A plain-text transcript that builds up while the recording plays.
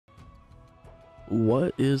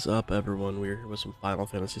What is up, everyone? We're here with some Final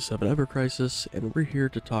Fantasy VII Ever Crisis, and we're here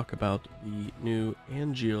to talk about the new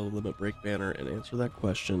Angeal Limit Break banner and answer that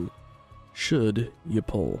question, should you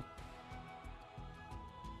pull?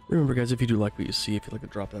 Remember, guys, if you do like what you see, if you'd like to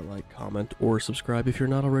drop that like, comment, or subscribe if you're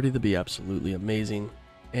not already, that'd be absolutely amazing.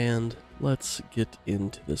 And let's get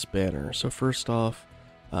into this banner. So first off,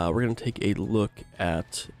 we're going to take a look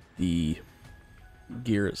at the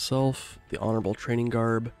gear itself. The Honorable Training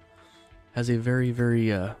Garb has a very,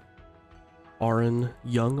 young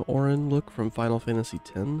Auron look from Final Fantasy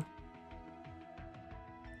X.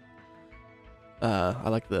 I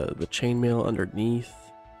like the chainmail underneath,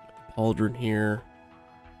 the pauldron here.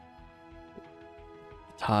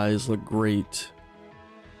 The ties look great.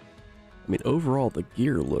 I mean, overall, the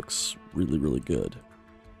gear looks really good.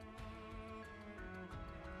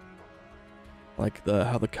 I like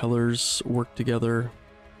how the colors work together.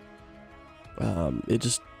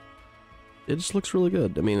 It just looks really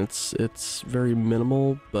good. I mean, it's very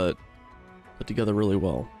minimal, but put together really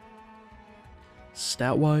well.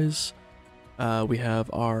 Stat-wise, we have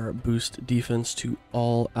our boost defense to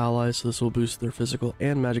all allies, so this will boost their physical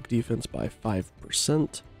and magic defense by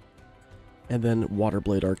 5%. And then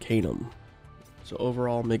Waterblade Arcanum. So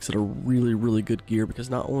overall, makes it a really good gear, because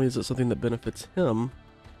not only is it something that benefits him,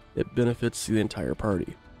 it benefits the entire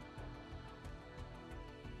party,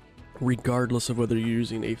 regardless of whether you're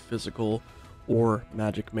using a physical or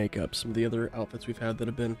magic makeup. Some of the other outfits we've had that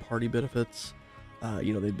have been party benefits,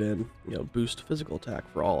 they've been, boost physical attack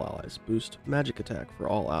for all allies, boost magic attack for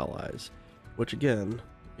all allies, which again,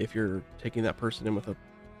 if you're taking that person in with a,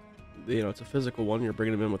 it's a physical one, you're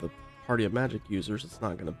bringing them in with a party of magic users, it's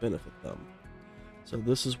not going to benefit them. So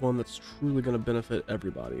this is one that's truly going to benefit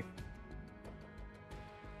everybody.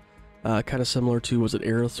 Kind of similar to, was it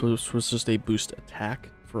Aerith, which was just a boost attack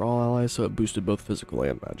for all allies, so it boosted both physical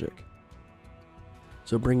and magic.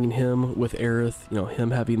 So bringing him with Aerith,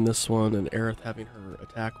 him having this one and Aerith having her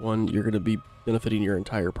attack one, you're going to be benefiting your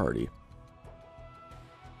entire party,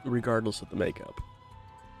 regardless of the makeup.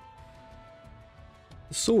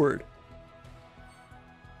 The sword.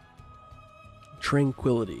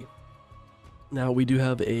 Tranquility. Now, we do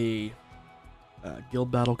have a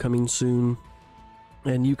guild battle coming soon,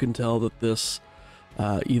 and you can tell that this,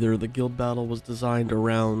 either the guild battle was designed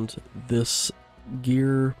around this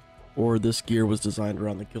gear, or this gear was designed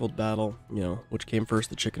around the guild battle, which came first,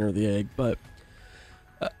 the chicken or the egg. But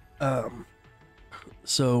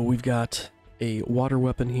so we've got a water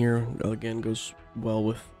weapon here, again goes well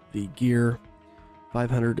with the gear.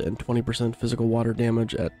 520% physical water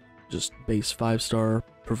damage at just base 5-star,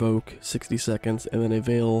 provoke 60 seconds, and then a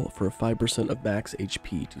veil for 5% of max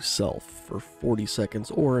HP to self for 40 seconds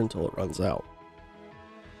or until it runs out.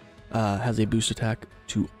 Has a boost attack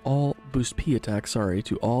to all P attack,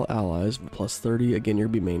 to all allies, plus 30. Again, you're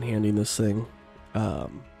gonna be main handing this thing.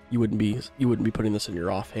 You wouldn't be putting this in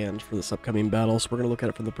your offhand for this upcoming battle, so we're gonna look at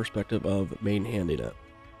it from the perspective of main handing it.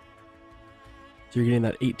 So you're getting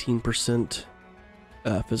that 18%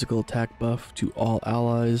 physical attack buff to all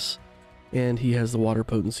allies, and he has the water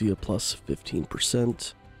potency of plus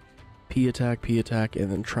 15%. P attack,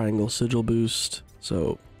 and then triangle sigil boost.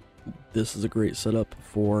 So this is a great setup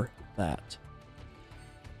for that.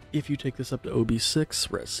 If you take this up to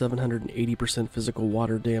OB6, we're at 780% physical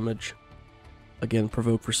water damage. Again,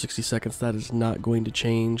 provoke for 60 seconds, that is not going to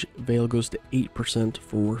change. Veil goes to 8%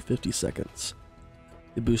 for 50 seconds.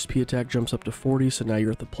 The boost P attack jumps up to 40, so now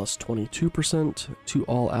you're at the plus 22% to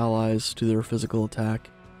all allies to their physical attack.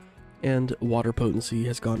 And water potency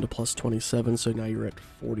has gone to plus 27, so now you're at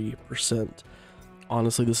 40%.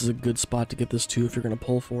 Honestly, this is a good spot to get this to if you're going to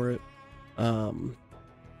pull for it.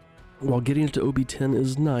 While getting it to OB10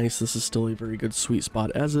 is nice, this is still a very good sweet spot,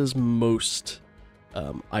 as is most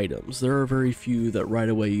items. There are very few that right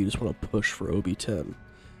away you just want to push for OB10.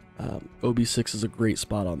 OB6 is a great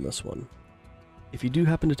spot on this one. If you do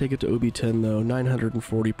happen to take it to OB10 though,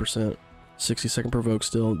 940%, 60-second provoke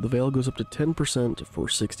still. The veil goes up to 10% for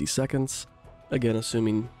 60 seconds. Again,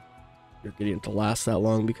 assuming you're getting it to last that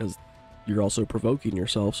long, because you're also provoking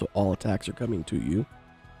yourself, so all attacks are coming to you.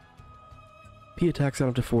 P attacks down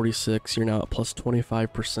up to 46, you're now at plus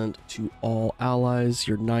 25% to all allies.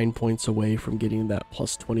 You're 9 points away from getting that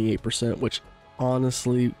plus 28%, which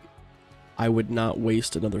honestly, I would not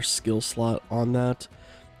waste another skill slot on that,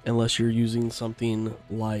 unless you're using something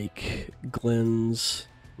like Glenn's.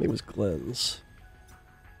 Maybe it was Glenn's.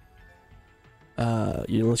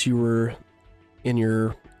 Unless you were in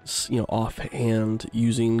your, offhand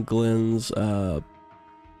using Glenn's, was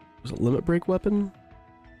it limit break weapon?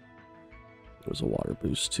 It was a water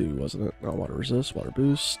boost too, wasn't it? Not water resist, water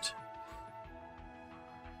boost.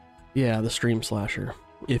 Yeah, the stream slasher.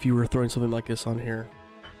 If you were throwing something like this on here,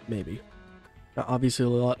 maybe. Now, obviously,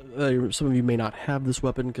 some of you may not have this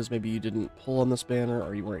weapon because maybe you didn't pull on this banner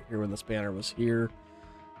or you weren't here when this banner was here.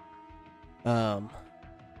 But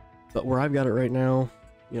where I've got it right now,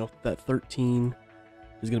 you know, that 13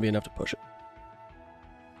 is going to be enough to push it.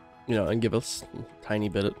 You know, and give us a tiny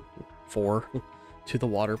bit at 4 to the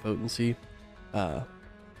water potency. But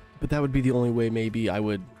that would be the only way maybe I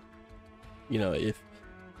would, you know, if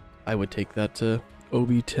I would take that to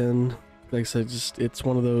OB10. Like I said, just it's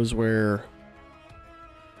one of those where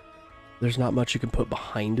there's not much you can put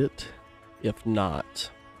behind it, if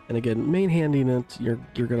not. And again, main handing it,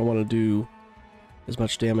 you're gonna want to do as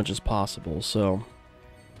much damage as possible. So,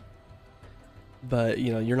 but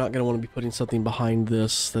you know, you're not gonna want to be putting something behind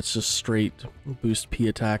this that's just straight boost P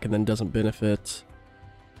attack and then doesn't benefit,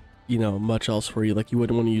 you know, much else for you. Like you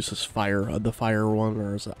wouldn't want to use this the fire one,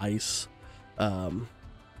 or as an ice,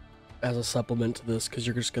 as a supplement to this, because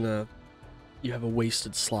you're just gonna, you have a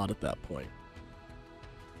wasted slot at that point.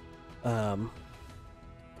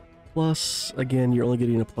 Plus, again, you're only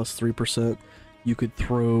getting a plus 3%. You could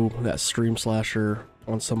throw that stream slasher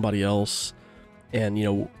on somebody else, and you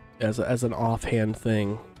know, as an offhand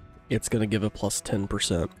thing, it's gonna give a plus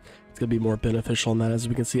 10%. It's gonna be more beneficial in that. As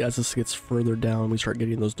we can see, as this gets further down, we start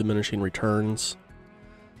getting those diminishing returns.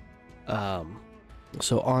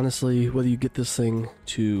 So honestly, whether you get this thing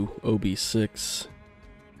to OB6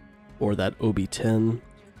 or that OB10,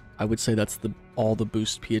 I would say that's all the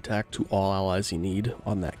boost P attack to all allies you need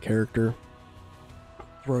on that character.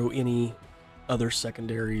 Throw any other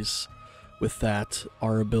secondaries with that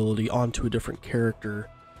R ability onto a different character,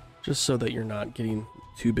 just so that you're not getting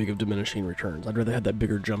too big of diminishing returns. I'd rather have that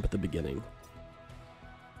bigger jump at the beginning.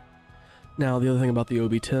 Now, the other thing about the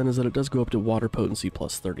OB10 is that it does go up to water potency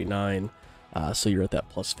plus 39, so you're at that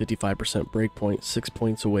plus 55% breakpoint, 6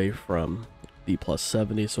 points away from the plus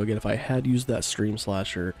 70. So again, if I had used that stream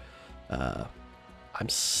slasher, I'm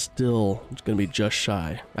still going to be just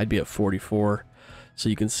shy. I'd be at 44. So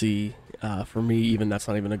you can see, for me, even that's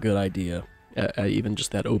not even a good idea. Even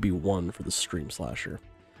just that OB1 for the stream slasher.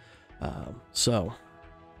 Like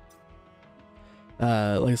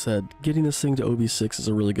I said, getting this thing to OB6 is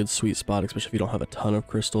a really good sweet spot, especially if you don't have a ton of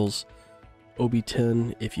crystals.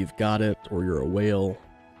 OB10, if you've got it, or you're a whale,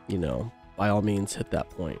 you know, by all means hit that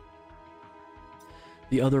point.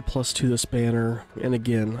 The other plus to this banner, and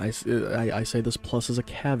again, I say this plus as a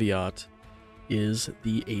caveat, is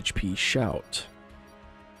the HP shout.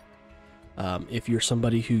 If you're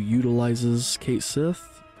somebody who utilizes Kate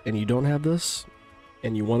Sith and you don't have this,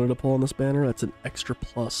 and you wanted to pull on this banner, that's an extra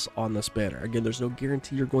plus on this banner. Again, there's no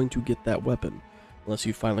guarantee you're going to get that weapon, unless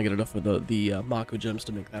you finally get enough of the Mako gems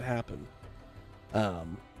to make that happen.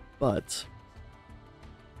 But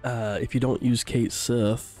if you don't use Kate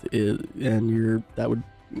Sith, and you're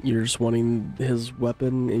just wanting his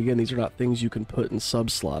weapon, again, these are not things you can put in sub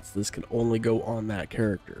slots. This can only go on that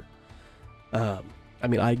character. I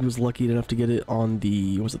mean, I was lucky enough to get it on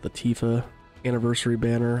the, was it the Tifa anniversary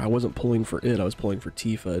banner? I wasn't pulling for it, I was pulling for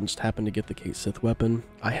Tifa, and just happened to get the Kate Sith weapon.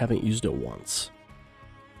 I haven't used it once.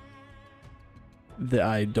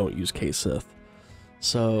 I don't use Kate Sith.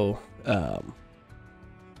 So,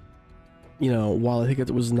 you know, while I think it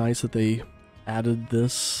was nice that they added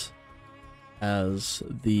this as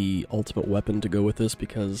the ultimate weapon to go with this,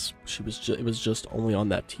 because it was just only on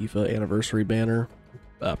that Tifa anniversary banner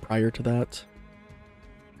prior to that,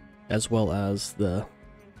 as well as the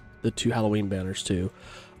 2 Halloween banners too.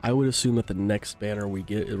 I would assume that the next banner we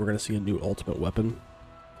get, we're going to see a new ultimate weapon,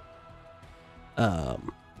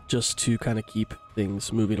 just to kind of keep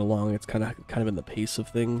things moving along. It's kind of in the pace of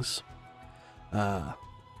things.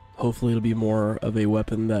 Hopefully it'll be more of a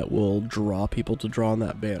weapon that will draw people to draw on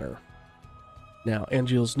that banner. Now,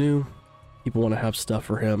 Angeal's new. People want to have stuff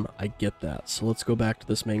for him. I get that. So let's go back to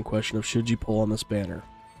this main question of should you pull on this banner?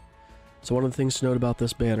 So one of the things to note about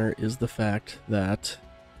this banner is the fact that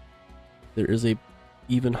there is a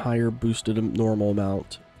even higher boosted normal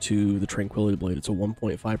amount to the Tranquility Blade. It's a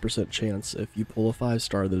 1.5% chance if you pull a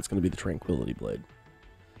 5-star that it's going to be the Tranquility Blade.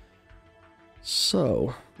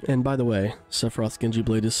 So, and by the way, Sephiroth's Genji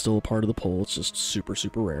Blade is still a part of the pull. It's just super,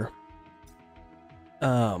 super rare.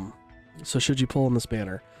 So should you pull on this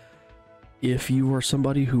banner? If you are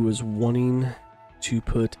somebody who is wanting to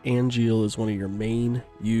put Angeal as one of your main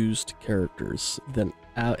used characters, then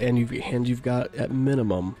and you've got at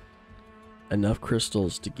minimum enough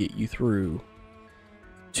crystals to get you through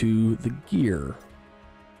to the gear,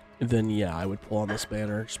 then yeah, I would pull on this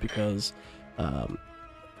banner, just because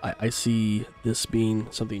I see this being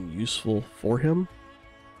something useful for him.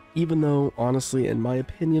 Even though, honestly, in my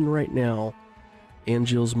opinion right now,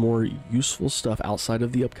 Angeal's more useful stuff outside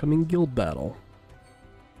of the upcoming guild battle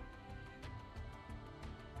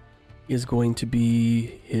is going to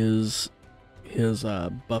be his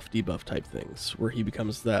buff debuff type things, where he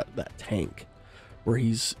becomes that tank, where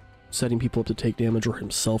he's setting people up to take damage or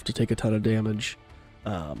himself to take a ton of damage,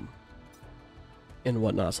 and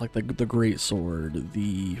whatnot. It's like the great sword,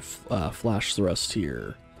 the flash thrust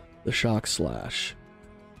here, the shock slash,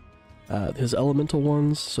 his elemental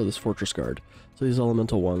ones. So this fortress guard. So these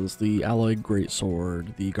elemental ones, the alloyed great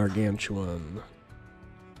sword, the gargantuan.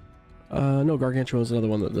 No, gargantuan is another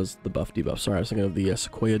one that does the buff debuff. Sorry, I was thinking of the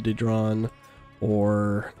Sequoia Didron,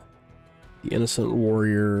 or the Innocent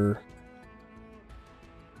Warrior.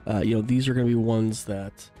 You know, these are going to be ones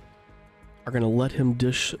that are going to let him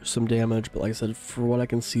dish some damage, but like I said, for what I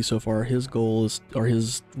can see so far, his goal is, or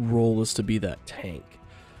his role is to be that tank.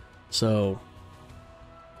 So,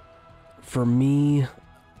 for me,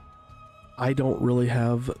 I don't really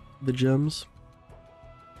have the gems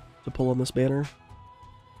to pull on this banner.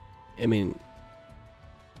 I mean,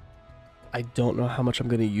 I don't know how much I'm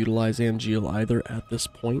going to utilize Angeal either at this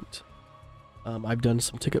point. I've done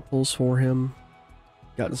some ticket pulls for him,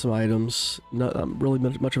 gotten some items, not really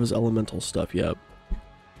much of his elemental stuff yet.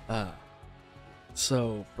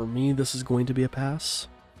 So for me, this is going to be a pass.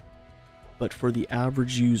 But for the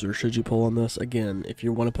average user, should you pull on this, again, if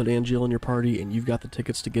you want to put Angeal in your party and you've got the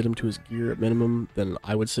tickets to get him to his gear at minimum, then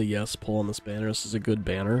I would say yes, pull on this banner. This is a good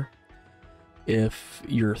banner. If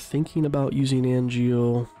you're thinking about using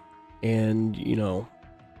Angeal and, you know,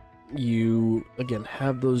 you, again,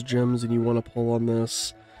 have those gems and you want to pull on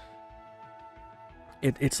this,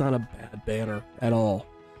 it's not a bad banner at all.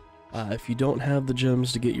 If you don't have the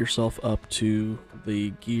gems to get yourself up to the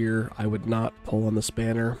gear, I would not pull on this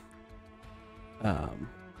banner.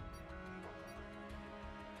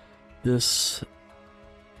 This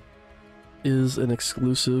is an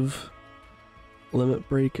exclusive limit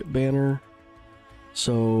break banner,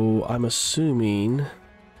 so I'm assuming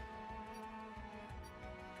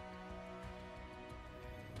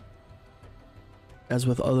as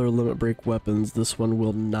with other limit break weapons, this one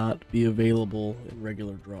will not be available in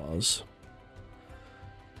regular draws.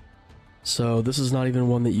 So this is not even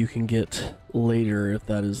one that you can get later if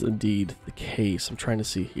that is indeed the case. I'm trying to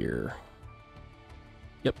see here.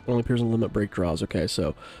 Yep, it only appears in limit break draws. Okay,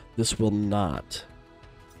 so this will not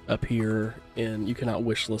appear in, you cannot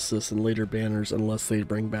wishlist this in later banners unless they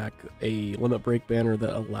bring back a limit break banner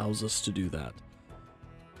that allows us to do that.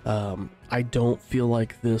 I don't feel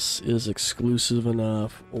like this is exclusive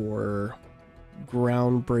enough or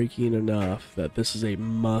groundbreaking enough that this is a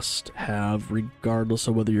must-have regardless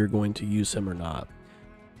of whether you're going to use him or not.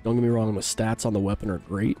 Don't get me wrong, the stats on the weapon are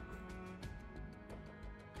great,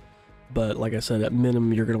 but like I said, at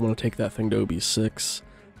minimum you're going to want to take that thing to OB6.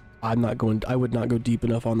 I would not go deep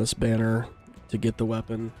enough on this banner to get the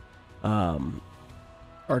weapon, or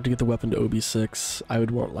to get the weapon to OB6. I would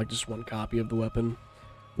want like just one copy of the weapon,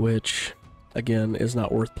 which again is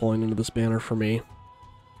not worth pulling into this banner for me.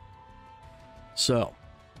 So,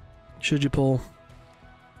 should you pull?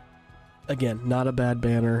 Again, not a bad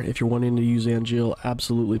banner. If you're wanting to use Angeal,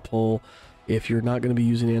 absolutely pull. If you're not going to be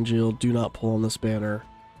using Angeal, do not pull on this banner.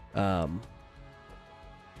 But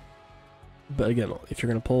again, if you're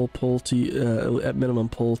going to pull to, at minimum,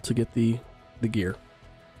 pull to get the gear.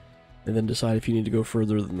 And then decide if you need to go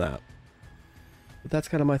further than that. But that's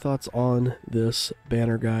kind of my thoughts on this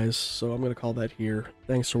banner, guys. So I'm going to call that here.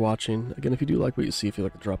 Thanks for watching. Again, if you do like what you see, if you'd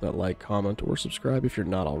like to drop that like, comment, or subscribe if you're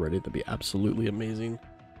not already, that'd be absolutely amazing.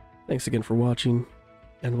 Thanks again for watching,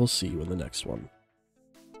 and we'll see you in the next one.